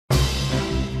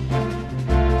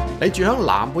你住響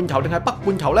南半球定係北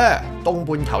半球呢？東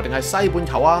半球定係西半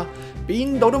球啊？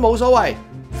邊度都冇所謂，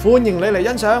歡迎你嚟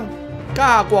欣賞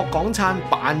家國港燦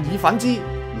扮意粉之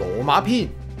羅馬篇，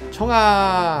衝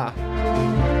啊！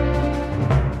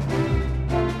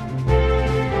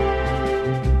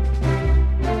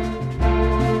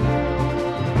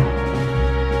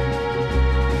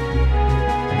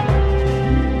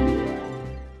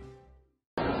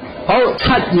好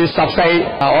，7月14，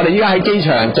我哋依家喺機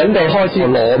場準備開始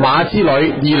羅馬之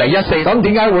旅2014。咁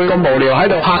點解會咁無聊喺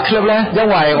度拍 clip 呢？因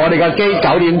為我哋個機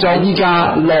9點鐘，依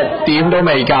家6點都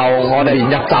未夠，我哋連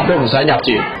入閘都唔想入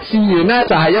住。事緣呢，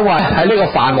就係因為喺呢個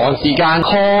繁忙時間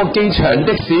call 機場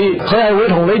的士，佢係會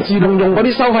同你自動用嗰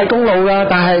啲收費公路㗎，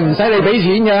但係唔使你俾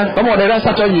錢嘅。咁我哋咧失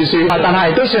咗預算，但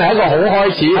係都算係一個好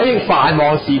開始。喺繁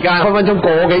忙時間分分鐘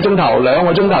個幾鐘頭、2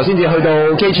個鐘頭先至去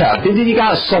到機場，點知依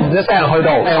家唰一聲去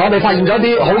到，我哋發現咗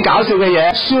啲好搞笑嘅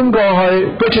嘢，宣過去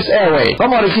British Airways。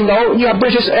咁我哋見到依家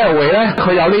British Airways 咧，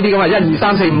佢有呢啲咁嘅1、2、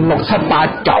3、4、5、6、7、8、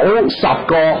9、10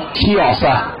個 kiosk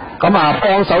啊。咁啊，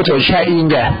幫手做 check in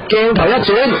嘅。鏡頭一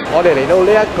轉，我哋嚟到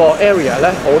呢一個 area 咧，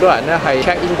好多人咧係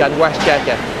check in 緊 WestJet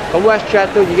嘅。咁 WestJet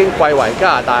都已經貴為加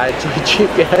拿大最 cheap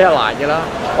嘅一欄嘅啦。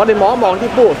我哋望一望啲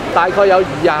booth， 大概有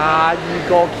22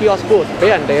個 kiosk booth 俾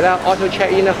人哋咧 auto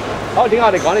check in 啦。好，點解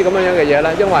我哋講啲咁樣嘅嘢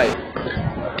咧？因為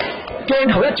鏡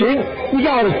頭一轉，依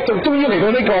家我哋就終於嚟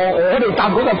到呢個我哋搭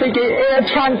嗰架飛機 Air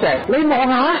Transit。你望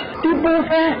下啲 booth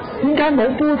咧，點解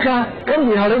冇 booth 㗎？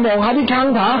咁然後你望下啲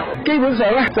counter， 基本上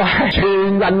咧就係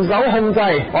全人手控制。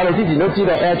我哋之前都知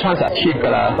道 Air Transit cheap 㗎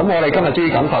啦，咁我哋今日終於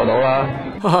感受到啦。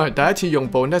第一次用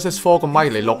部 Nexus 4個咪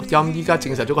嚟錄音，依家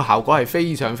證實咗個效果係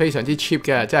非常之 cheap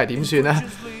嘅，真係點算呢？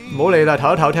唔好理啦，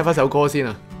唞一唞，聽翻首歌先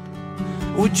啊！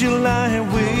 Would you lie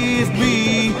with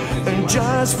me and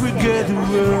just forget the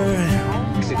word?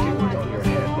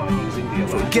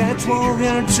 Forget what we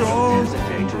are told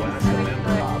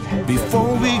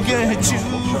before we get too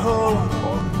old.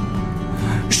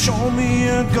 Show me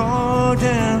a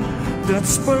garden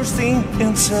that's bursting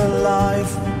into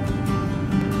life.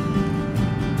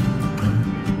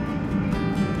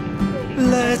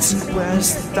 Let's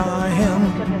waste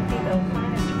time.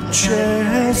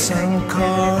 Chairs and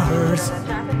cars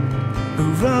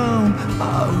around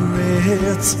our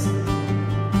heads.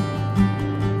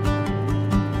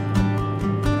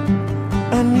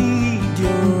 I need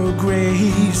your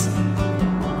grace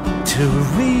to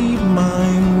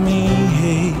remind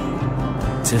me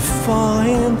to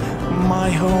find my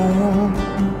home.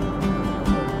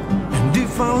 And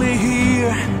if I lay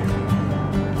here,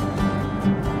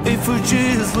 if we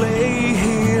just lay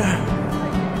here,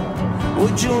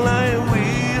 would you lie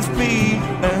with me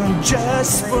and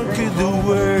just forget the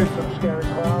word?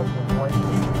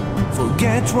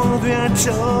 Forget what we are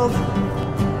told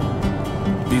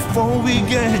before we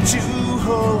get too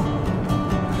old.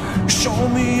 Show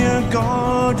me a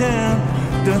garden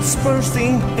that's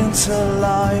bursting into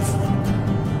life.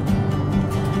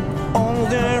 All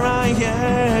that I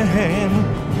am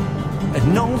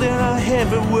and all that I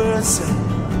ever was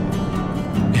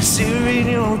is here in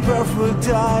your perfect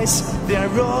eyes.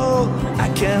 They're all I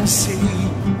can see.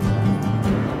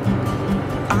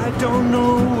 I don't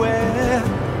know where,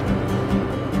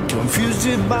 confused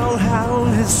about how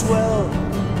as well.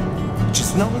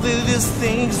 Just know that these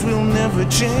things will never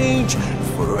change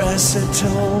for us at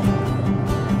all.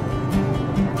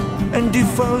 And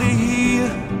if I lay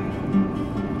here,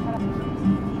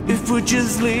 if we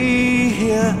just lay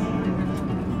here,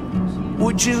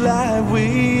 would you lie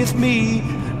with me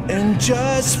and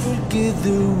just forget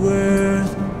the word?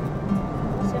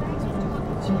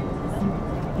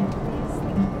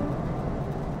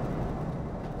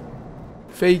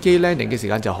 飛機 landing 嘅時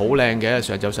間就好靚嘅，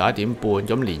上晝11點半，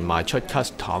咁連埋出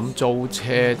custom 租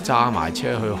車揸埋車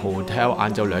去 hotel，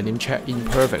 晏晝2點 check in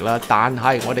perfect 啦。但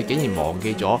係我哋竟然忘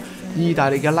記咗意大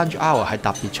利嘅 lunch hour 係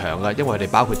特別長嘅，因為佢哋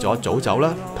包括咗早走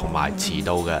啦同埋遲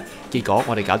到嘅。結果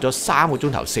我哋搞咗3個鐘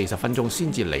頭40分鐘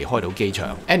先至離開到機場。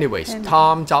Anyways，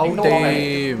 探酒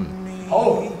店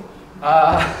好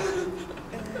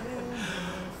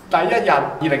第一日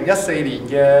2014年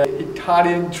嘅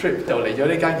Italian trip 就嚟咗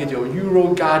呢間叫做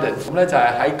Euro Garden， 咁咧就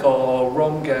係喺個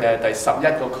Rome 嘅第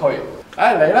11個區。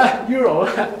嚟啦 Euro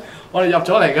啦，我哋入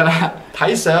咗嚟㗎啦，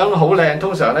睇相好靚。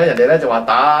通常咧人哋咧就話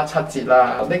打7折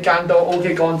啦，呢間都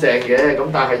OK 乾淨嘅，咁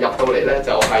但係入到嚟咧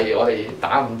就係我哋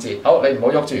打5折。好，你唔好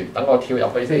喐住，等我跳入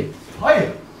去先。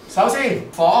首先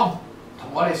房同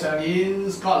我哋上年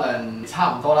Scotland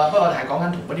差唔多啦，不過我哋係講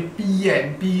緊同嗰啲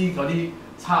B&B 嗰啲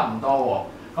差唔多喎。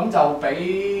咁就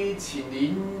比前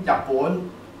年日本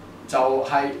就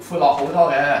係闊落好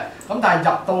多嘅。咁但係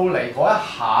入到嚟嗰一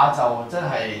下就真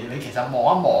係你其實望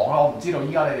一望啦，我唔知道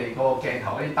依家你哋個鏡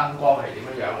頭嗰啲燈光係點樣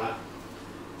樣啦。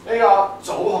呢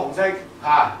個棗紅色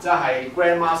即係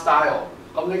Grandma Style。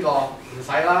咁呢個唔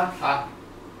使啦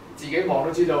自己望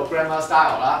都知道 Grandma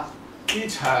Style 啦。啲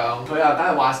牆佢又梗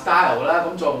係話 style 啦，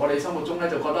咁在我哋心目中咧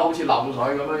就覺得好似漏水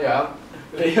咁樣樣。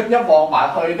你一望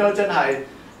埋去都真係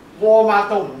Walmart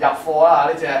都唔入貨啊！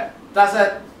呢只 That's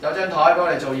it， 有張台俾我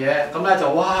哋做嘢，咁咧就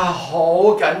哇好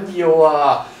緊要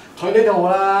啊！佢呢度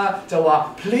啦就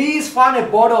話 Please find a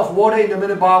bottle of water in the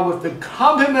minibar with the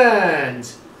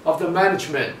compliments of the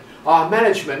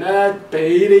management。management 咧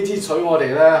俾呢支水我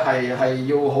哋咧係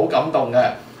要好感動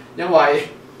嘅，因為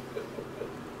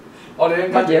我哋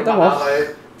應該要問下佢，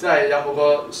即係有冇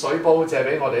個水煲借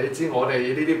俾我哋？你知我哋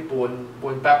呢啲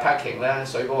半 backpacking 咧，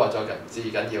水煲就至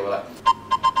緊要啦。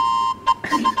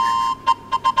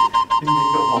影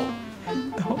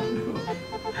到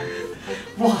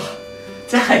我，哇！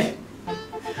真係，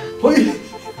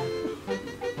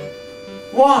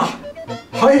哇！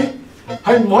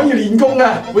係唔可以練功嘅，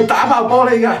會打爆玻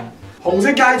璃嘅。紅色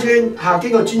階磚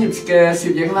經過專業嘅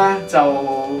攝影咧，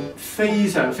就非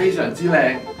常非常之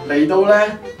靚。嚟到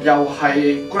咧又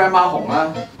係 Grandma 紅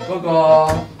啦，嗰個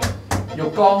浴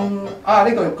缸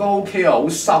呢個浴缸 OK 啊，好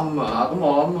深啊咁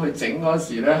我諗佢整嗰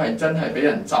時咧係真係俾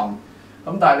人浸。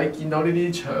咁但係你見到呢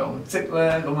啲牆跡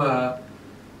咧，咁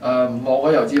唔望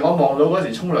我又知，我望到嗰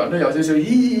時沖涼都有少少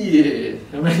咦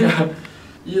咁樣。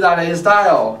意大利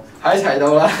style 喺一齊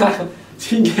度啦，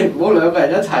千祈唔好兩個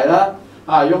人一齊啦。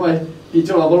如果咪跌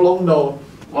咗落個窿度，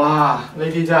哇！呢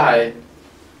啲真係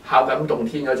孝感動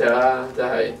天嗰隻啦，真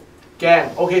係驚。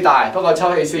OK 大，不過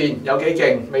抽氣扇有幾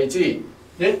勁未知。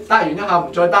咦？得完一下唔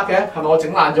再得嘅，係咪我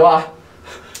整爛咗啊？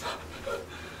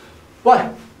喂，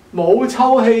冇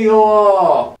抽氣嘅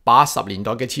喎。80年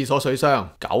代嘅廁所水箱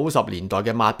，90年代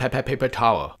嘅抹 pat paper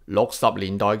towel，60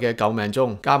年代嘅救命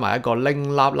鐘，加埋一個拎粒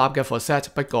粒嘅 faucet，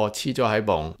 不過黐咗喺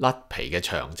埲甩皮嘅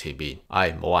牆前邊，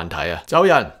冇眼睇啊！走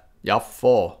人！入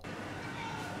貨。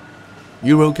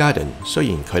Euro Garden 雖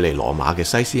然距離羅馬嘅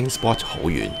sightseeing spot 好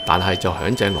遠，但係就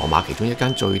響正羅馬其中一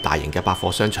間最大型嘅百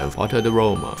貨商場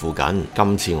Monterosso 附近。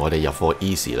今次我哋入貨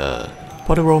easy 啦。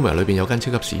Monterosso 裏邊有間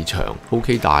超級市場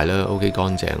 ，OK 大啦 ，OK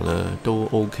乾淨啦，都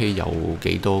OK 有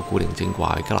幾多古靈精怪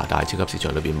加拿大超級市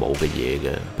場裏邊冇嘅嘢嘅。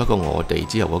不過我哋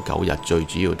之後嗰9日最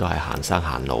主要都係行山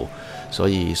行路，所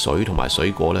以水同埋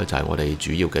水果呢就係我哋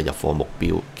主要嘅入貨目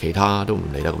標，其他都唔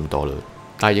理得咁多啦。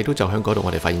但係亦都就喺嗰度，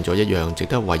我哋發現咗一樣值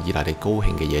得為意大利高興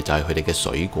嘅嘢，就係佢哋嘅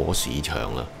水果市場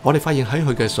啦。我哋發現喺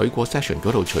佢嘅水果 section 嗰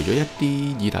度，除咗一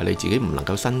啲意大利自己唔能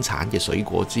夠生產嘅水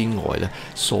果之外呢，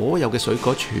所有嘅水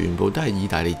果全部都係意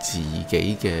大利自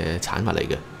己嘅產物嚟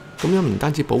嘅。咁樣唔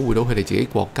單止保護到佢哋自己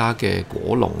國家嘅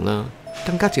果農啦，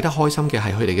更加值得開心嘅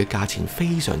係佢哋嘅價錢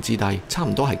非常之低，差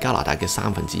唔多係加拿大嘅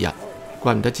1/3。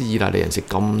怪唔得知意大利人食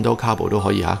咁多 carbo 都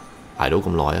可以捱到咁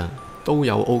耐啊！都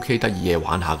有 OK 得意嘢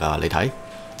玩下㗎，你睇。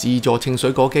自助稱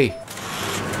水果機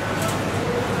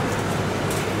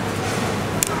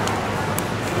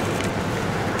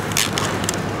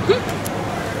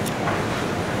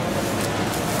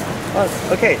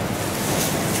，OK。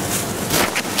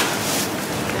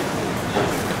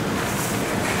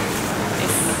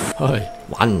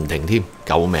玩唔停添，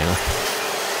救命啊！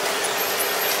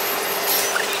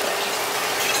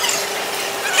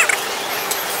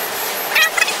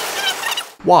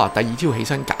哇！第二朝起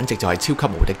身簡直就係超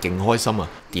級無敵勁開心啊！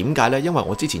點解呢？因為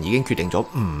我之前已經決定咗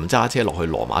唔揸車落去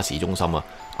羅馬市中心啊，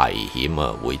危險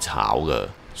啊，會炒噶。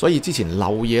所以之前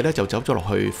漏夜咧就走咗落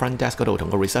去 front desk 嗰度同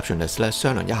個 receptionist 咧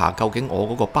商量一下，究竟我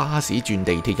嗰個巴士轉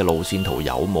地鐵嘅路線圖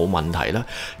有冇問題啦？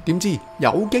點知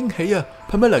有驚喜啊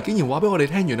 ！Pamela 竟然話俾我哋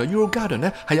聽，原來 Euro Garden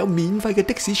咧係有免費嘅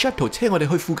的士 shuttle 車我哋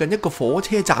去附近一個火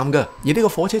車站㗎，而呢個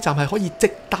火車站係可以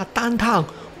直達downtown。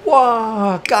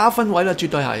哇！加分位啦，絕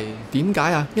對係。點解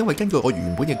啊？因為根據我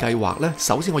原本嘅計劃呢，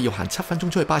首先我要行7分鐘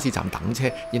出去巴士站等車，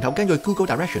然後根據 Google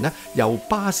Direction 呢，由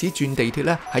巴士轉地鐵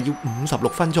呢係要56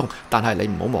分鐘。但係你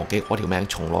唔好忘記，我條命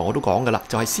從來我都講㗎啦，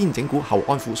就係先整蠱後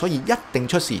安撫，所以一定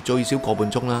出事，最少個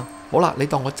半鐘啦。好啦，你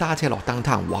當我揸車落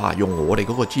downtown，哇！用我哋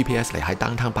嗰個 GPS 嚟喺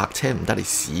downtown泊車唔得你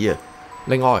屎啊！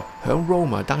另外，響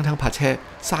Rome downtown泊車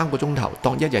3個鐘頭，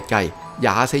當1日計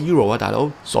24 euro 啊，大佬。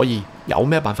所以有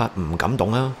咩辦法唔感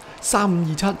動啊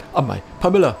？3527唔係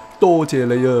Pamela， 多謝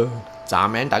你啊！站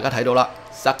名大家睇到啦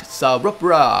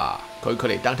 ，Saxarubra， 佢距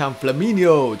離 downtown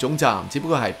Flaminio 總站只不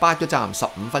過係8個站15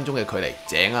分鐘嘅距離，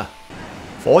正啊！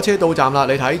火車到站啦，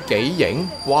你睇幾型？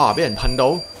哇！俾人噴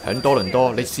到，響多倫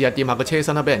多，你試下掂下個車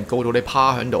身啦，俾人告到你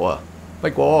趴響度啊！不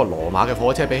過羅馬嘅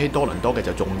火車比起多倫多嘅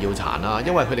就仲要殘啦，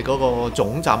因為佢哋嗰個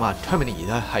總站啊 Termini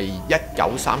咧係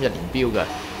1931年標嘅，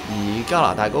而加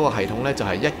拿大嗰個系統咧就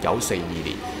係1942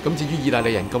年。咁至於意大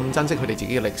利人咁珍惜佢哋自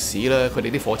己嘅歷史咧，佢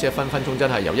哋啲火車分分鐘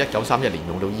真係由1931年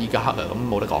用到依家啊，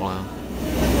咁冇得講啦。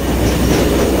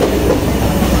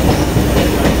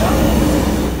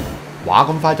話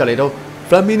咁快就嚟到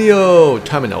Flaminio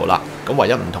Terminal 啦，咁唯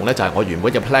一唔同咧就係我原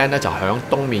本嘅 plan 咧就響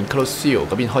東面 Colosseum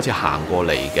嗰邊開始行過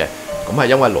嚟嘅。咁係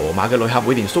因為羅馬嘅旅客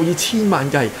每年數以千萬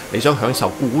計，你想享受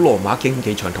古羅馬競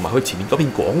技場同埋佢前面嗰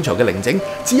片廣場嘅寧靜，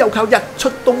只有靠日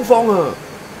出東方啊！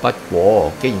不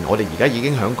過，既然我哋而家已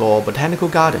經響個 Botanical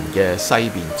Garden 嘅西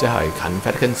邊，即係近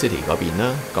Vatican City 嗰邊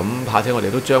啦，咁怕且我哋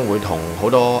都將會同好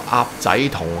多鴨仔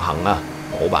同行啊，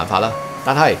冇辦法啦。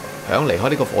但係響離開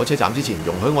呢個火車站之前，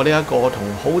容許我呢一個同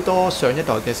好多上一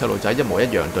代嘅細路仔一模一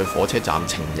樣對火車站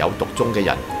情有獨鍾嘅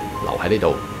人留喺呢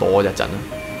度多一陣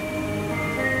啦。